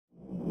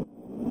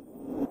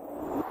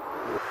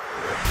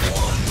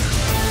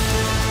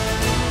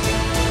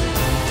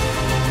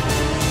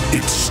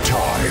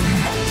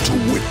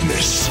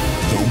witness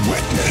the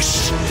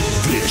wetness.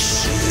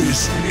 This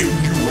is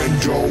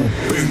Innuendo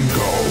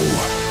Bingo.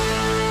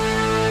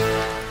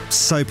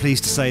 So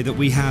pleased to say that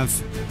we have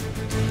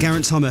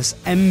Geraint Thomas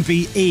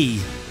MBE,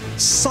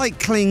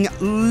 cycling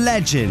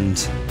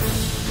legend,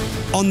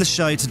 on the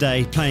show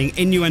today playing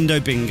Innuendo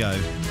Bingo.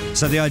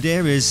 So the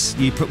idea is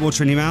you put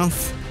water in your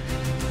mouth,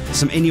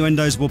 some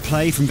innuendos will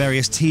play from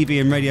various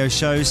TV and radio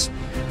shows.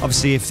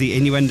 Obviously, if the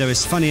innuendo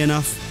is funny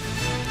enough,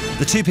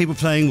 the two people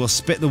playing will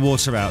spit the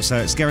water out. So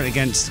it's Geraint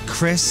against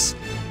Chris.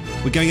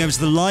 We're going over to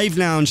the live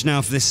lounge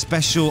now for this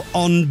special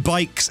On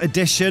Bikes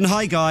edition.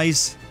 Hi,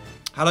 guys.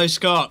 Hello,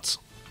 Scott.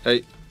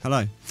 Hey.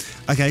 Hello.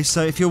 Okay,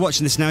 so if you're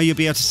watching this now, you'll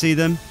be able to see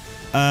them.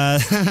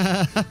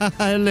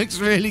 It looks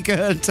really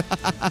good.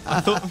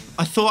 I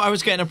thought I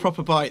was getting a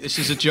proper bite. This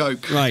is a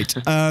joke. Right.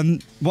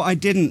 What I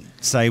didn't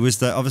say was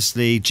that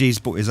obviously G's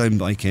brought his own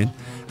bike in.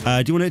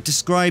 Do you want to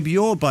describe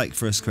your bike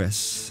for us,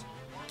 Chris?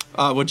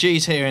 Well,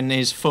 G's here in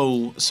his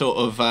full sort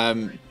of,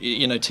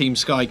 Team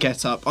Sky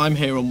get-up. I'm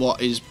here on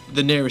what is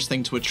the nearest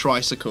thing to a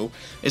tricycle.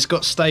 It's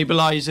got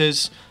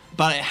stabilisers,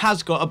 but it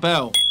has got a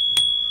bell.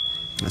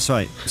 That's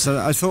right. So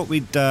I thought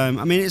we'd.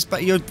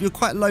 But you're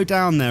quite low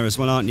down there as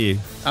well, aren't you?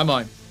 Am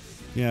I?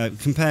 Yeah,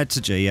 compared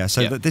to G. Yeah.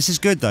 So Yeah. This is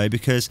good though,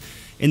 because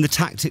in the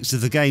tactics of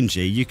the game,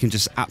 G, you can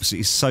just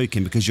absolutely soak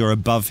him because you're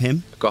above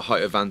him. Got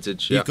height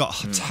advantage. Yeah. You've got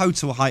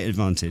total height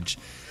advantage.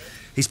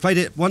 He's played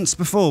it once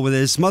before with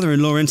his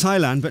mother-in-law in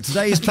Thailand, but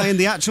today he's playing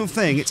the actual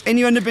thing. It's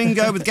Innuendo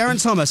Bingo with Geraint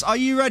Thomas. Are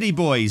you ready,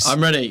 boys?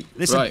 I'm ready.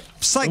 This is right.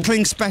 a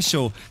cycling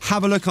special.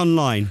 Have a look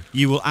online.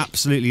 You will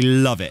absolutely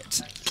love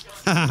it.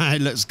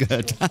 It looks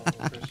good.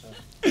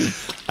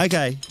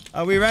 Okay,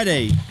 are we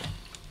ready?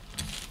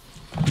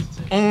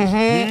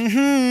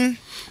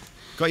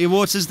 Got your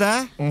waters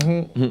there?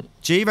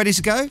 G, ready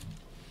to go?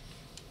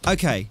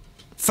 Okay,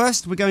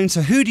 first we're going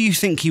to Who Do You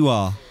Think You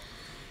Are?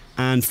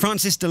 And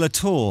Frances de la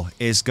Tour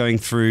is going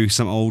through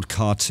some old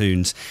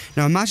cartoons.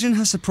 Now imagine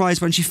her surprise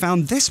when she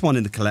found this one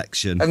in the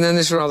collection. And then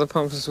this rather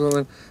pompous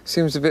woman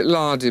seems a bit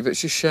lardy, but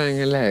she's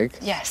showing a leg.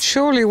 Yes.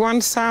 Surely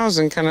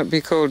 1,000 cannot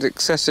be called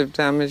excessive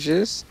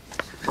damages.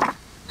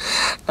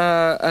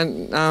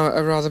 And now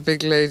a rather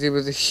big lady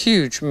with a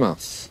huge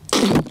muff.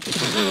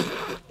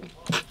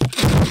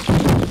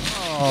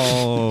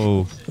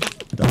 Oh,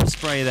 double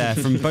spray there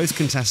from both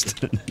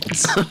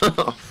contestants.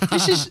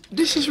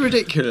 This is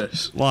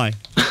ridiculous. Why?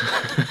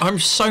 I'm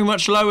so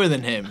much lower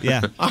than him.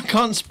 Yeah. I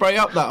can't spray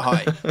up that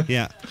high.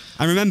 Yeah.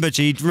 And remember,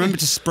 G, remember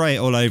to spray it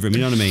all over him, you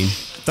know what I mean?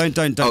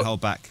 Don't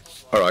hold back.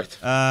 All right.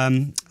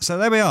 So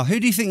there we are. Who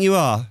do you think you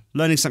are?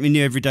 Learning something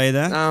new every day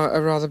there. Now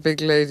a rather big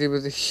lady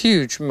with a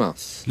huge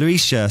muff.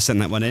 Louisa sent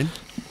that one in.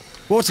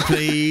 Water,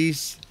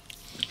 please.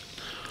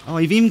 Oh,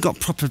 you've even got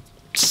proper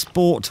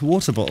sport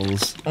water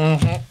bottles.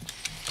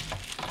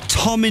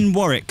 Tom in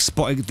Warwick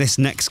spotted this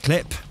next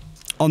clip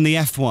on the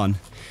F1.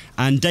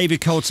 And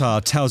David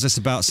Coulthard tells us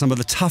about some of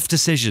the tough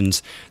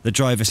decisions the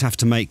drivers have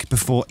to make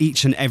before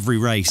each and every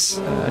race.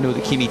 I know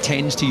that Kimi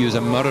tends to use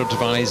a mirrored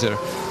visor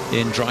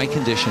in dry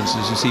conditions.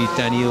 As you see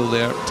Daniel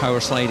there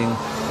power sliding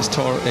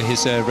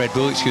his Red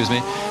Bull, excuse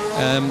me.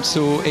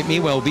 So it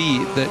may well be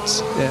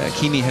that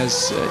Kimi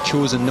has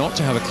chosen not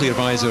to have a clear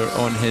visor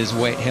on his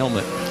wet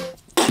helmet.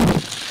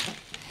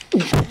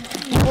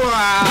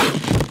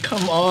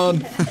 Come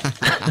on.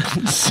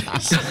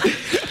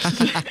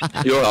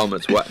 Your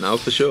helmet's wet now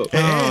for sure.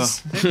 It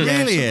is. It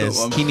really is.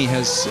 Kimi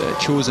has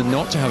chosen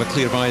not to have a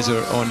clear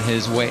visor on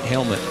his wet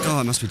helmet.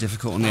 God, it must be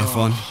difficult on the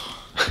F1.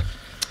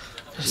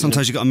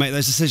 Sometimes you've got to make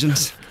those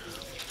decisions.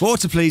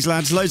 Water, please,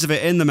 lads. Loads of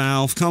it in the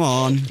mouth. Come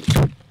on.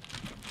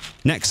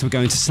 Next, we're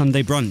going to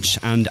Sunday Brunch,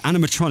 and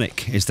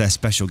Animatronic is their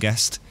special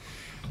guest.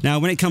 Now,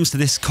 when it comes to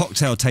this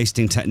cocktail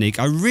tasting technique,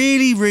 I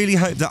really, really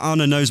hope that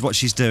Anna knows what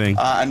she's doing.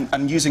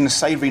 And using the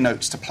savoury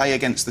notes to play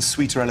against the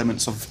sweeter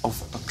elements of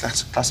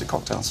classic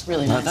cocktails.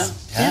 Really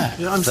nice. Yeah,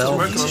 I'm still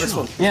working on this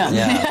one. Yeah,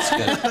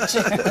 that's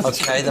good.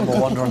 Okay, then we'll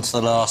wander on to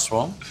the last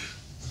one.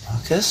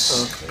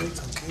 Marcus? Okay,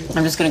 thank you.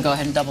 I'm just going to go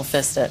ahead and double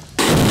fist it.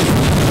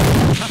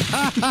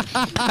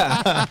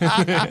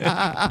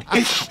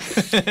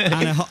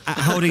 Anna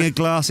holding a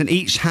glass in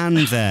each hand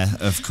there,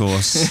 of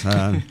course.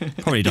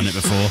 Probably done it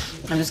before.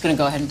 I'm just going to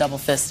go ahead and double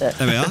fist it.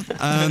 There we are.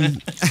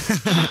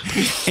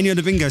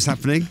 Innuendo Bingo's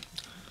happening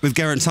with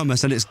Geraint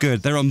Thomas, and it's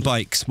good. They're on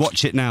bikes.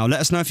 Watch it now.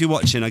 Let us know if you're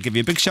watching. I'll give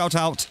you a big shout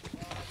out.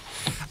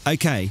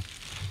 Okay,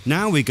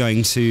 now we're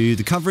going to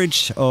the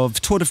coverage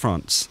of Tour de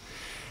France.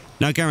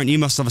 Now, Geraint, you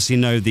must obviously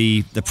know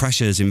the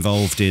pressures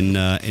involved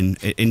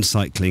in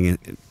cycling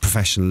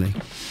professionally.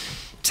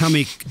 Tell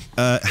me,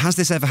 has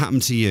this ever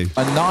happened to you?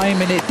 A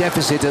 9-minute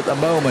deficit at the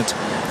moment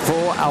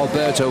for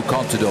Alberto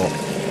Contador.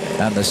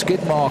 And the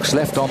skid marks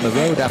left on the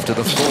road after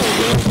the fall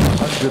were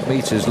 100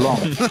 metres long.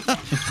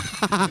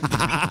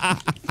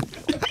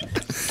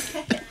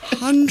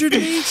 100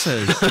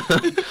 metres?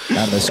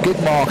 And the skid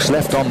marks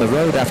left on the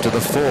road after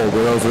the fall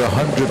were over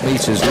 100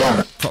 metres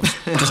long.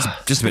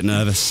 Just a bit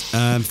nervous.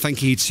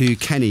 Thank you to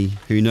Kenny,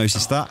 who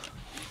noticed that.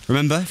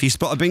 Remember, if you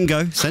spot a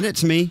bingo, send it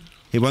to me.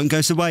 It won't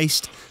go to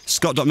waste.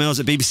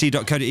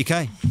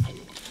 Scott.mills@bbc.co.uk.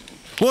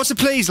 Water,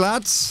 please,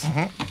 lads.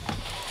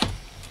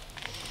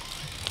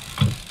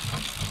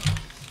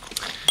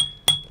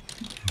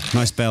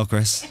 Nice bail,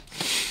 Chris.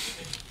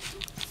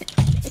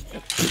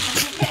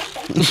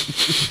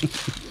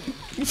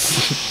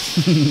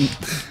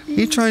 Are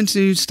you trying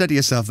to steady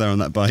yourself there on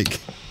that bike?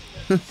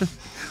 On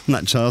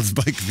that child's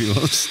bike of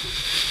yours?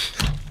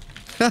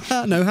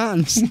 No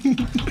hands.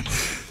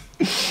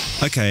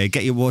 Okay,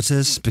 get your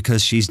waters,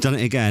 because she's done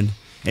it again.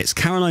 It's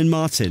Caroline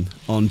Martin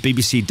on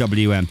BBC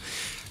WM.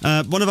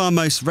 One of our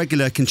most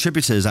regular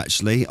contributors,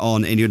 actually,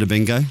 on Innuendo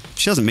Bingo.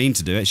 She doesn't mean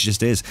to do it, she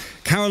just is.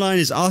 Caroline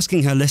is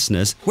asking her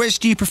listeners, which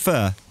do you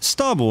prefer,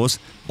 Star Wars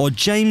or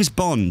James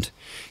Bond?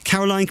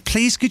 Caroline,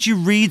 please could you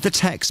read the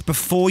text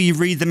before you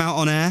read them out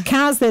on air?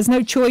 Kaz, there's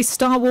no choice.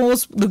 Star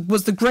Wars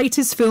was the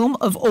greatest film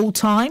of all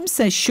time,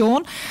 says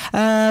Sean.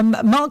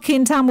 Mark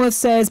in Tamworth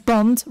says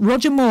Bond.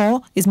 Roger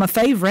Moore is my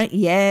favourite,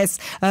 yes.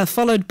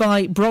 Followed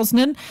by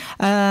Brosnan.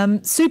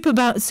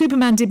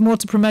 Superman did more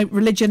to promote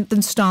religion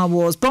than Star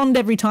Wars. Bond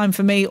every time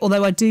for me,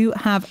 although I do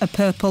have a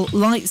purple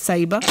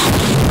lightsaber.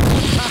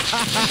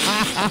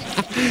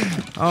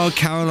 Oh,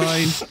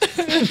 Caroline.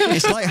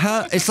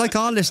 It's like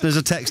our listeners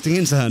are texting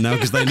into her now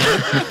because they know.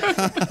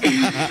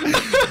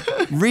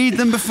 Read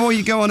them before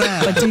you go on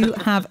air. I do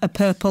have a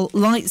purple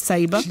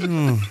lightsaber.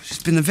 Oh,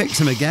 she's been the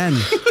victim again.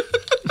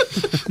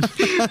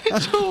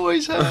 It's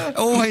always her.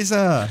 Always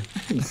her.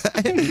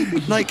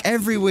 Like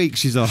every week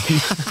she's on.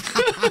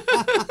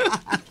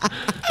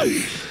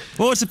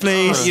 Water,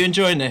 please. Are you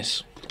enjoying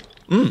this?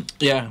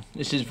 Yeah,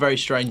 this is very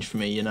strange for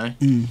me, you know.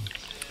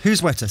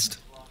 Who's wettest?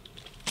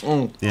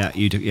 Yeah,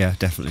 you do. Yeah,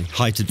 definitely.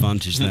 Height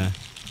advantage there.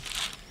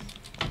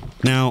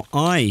 Now,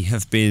 I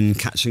have been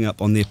catching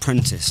up on The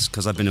Apprentice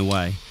because I've been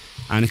away.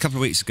 And a couple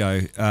of weeks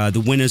ago,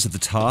 the winners of the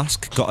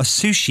task got a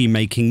sushi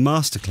making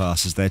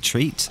masterclass as their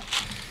treat.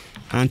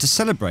 And to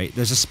celebrate,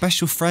 there's a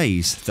special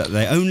phrase that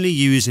they only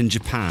use in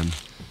Japan.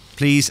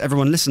 Please,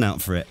 everyone, listen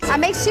out for it. I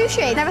make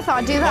sushi. Never thought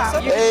I'd do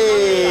that.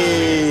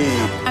 Hey!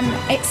 I'm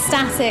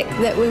ecstatic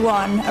that we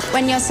won.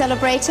 When you're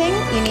celebrating,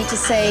 you need to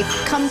say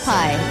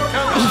 "Kampai."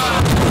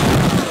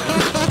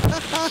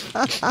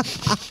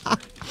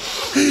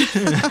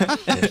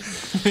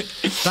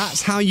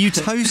 That's how you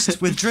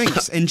toast with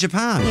drinks in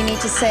Japan. You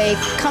need to say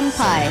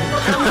 "Kampai."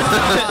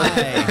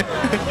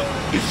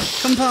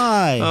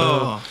 Kampai.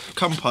 Oh,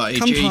 kampai.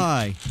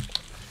 Kampai.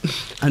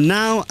 And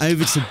now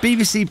over to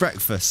BBC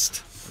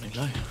Breakfast.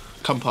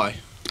 Kampai.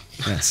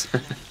 Yes.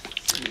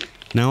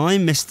 Now, I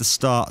missed the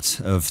start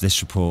of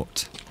this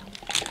report.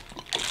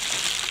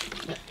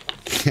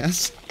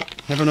 Yes?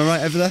 Everyone all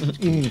right over there?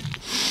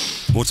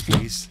 Water,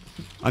 please.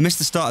 I missed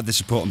the start of this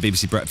report on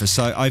BBC Breakfast,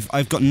 so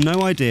I've got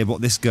no idea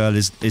what this girl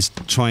is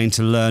trying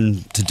to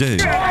learn to do.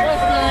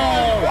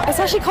 It's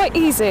actually quite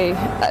easy.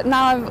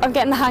 Now I'm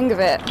getting the hang of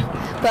it.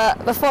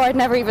 But before, I'd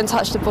never even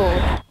touched a ball.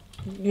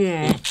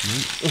 Yeah.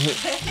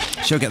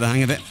 She'll get the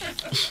hang of it.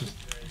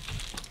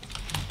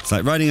 It's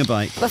like riding a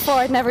bike. Before,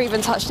 I'd never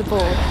even touched a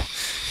ball.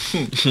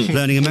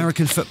 Learning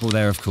American football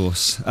there, of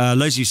course.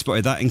 Loads of you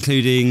spotted that,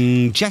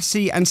 including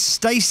Jessie and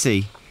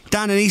Stacey.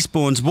 Dan in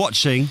Eastbourne's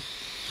watching,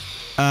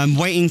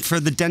 waiting for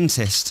the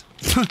dentist.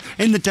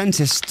 In the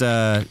dentist,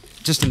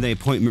 just in the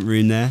appointment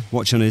room there,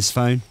 watching on his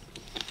phone.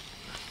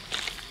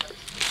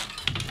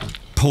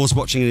 Paul's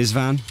watching in his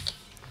van.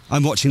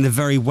 I'm watching the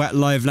very wet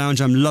live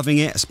lounge. I'm loving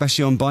it,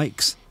 especially on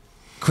bikes.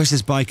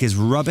 Chris's bike is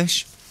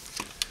rubbish.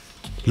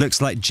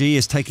 Looks like G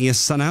is taking his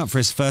son out for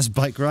his first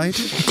bike ride.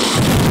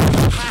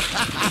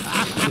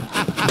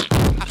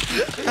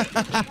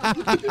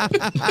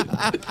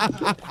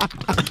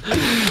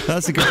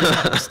 That's a great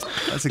text.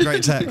 That's a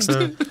great text.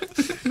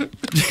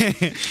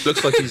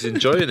 Looks like he's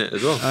enjoying it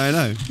as well. I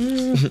know.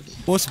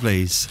 Water,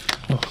 please.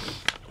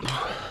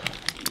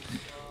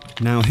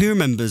 Now, who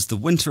remembers the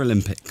Winter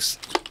Olympics?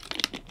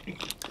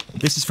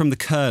 This is from the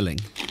curling.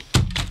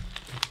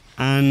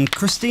 And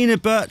Christina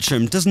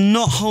Bertram does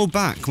not hold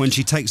back when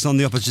she takes on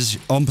the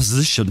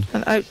opposition.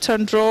 An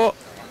out-turn draw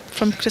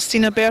from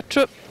Christina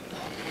Bertram.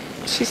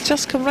 She's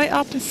just come right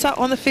up and sat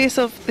on the face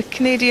of the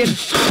Canadian.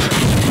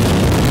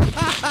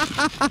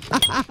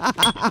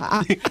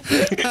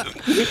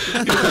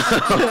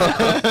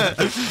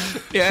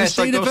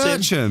 Christina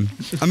Bertram.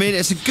 I mean,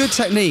 it's a good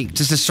technique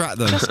to distract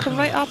them. Just come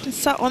right up and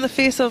sat on the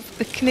face of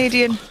the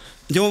Canadian.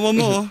 Do you want one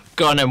more?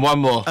 Go on then, one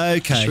more.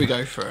 Okay. Should we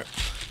go for it?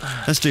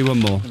 Let's do one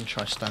more. I'm going to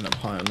try stand up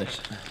high on this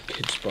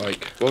kid's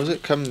bike. What was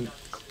it?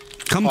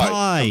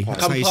 Kampai.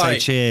 That's how you say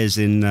cheers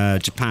in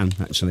Japan,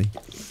 actually.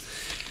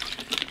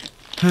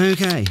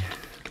 Okay.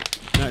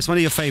 Now, it's one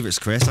of your favourites,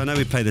 Chris. I know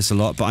we play this a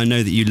lot, but I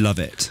know that you love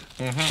it.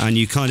 And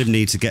you kind of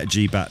need to get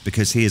G back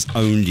because he has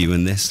owned you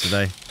in this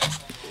today.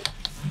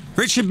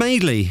 Richard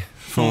Madeley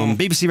from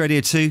BBC Radio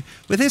 2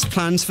 with his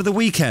plans for the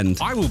weekend.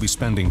 I will be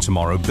spending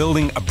tomorrow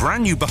building a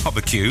brand new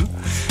barbecue,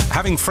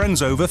 having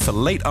friends over for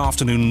late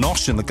afternoon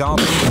nosh in the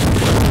garden.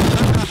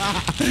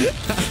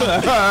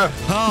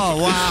 Oh,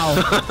 wow.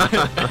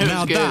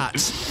 Now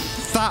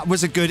that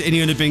was a good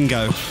Innuendo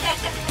Bingo.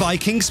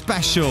 Biking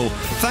special.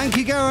 Thank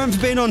you, Geraint,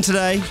 for being on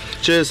today.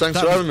 Cheers, thanks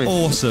for having me.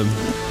 Awesome.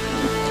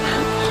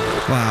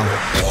 Wow.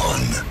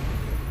 1.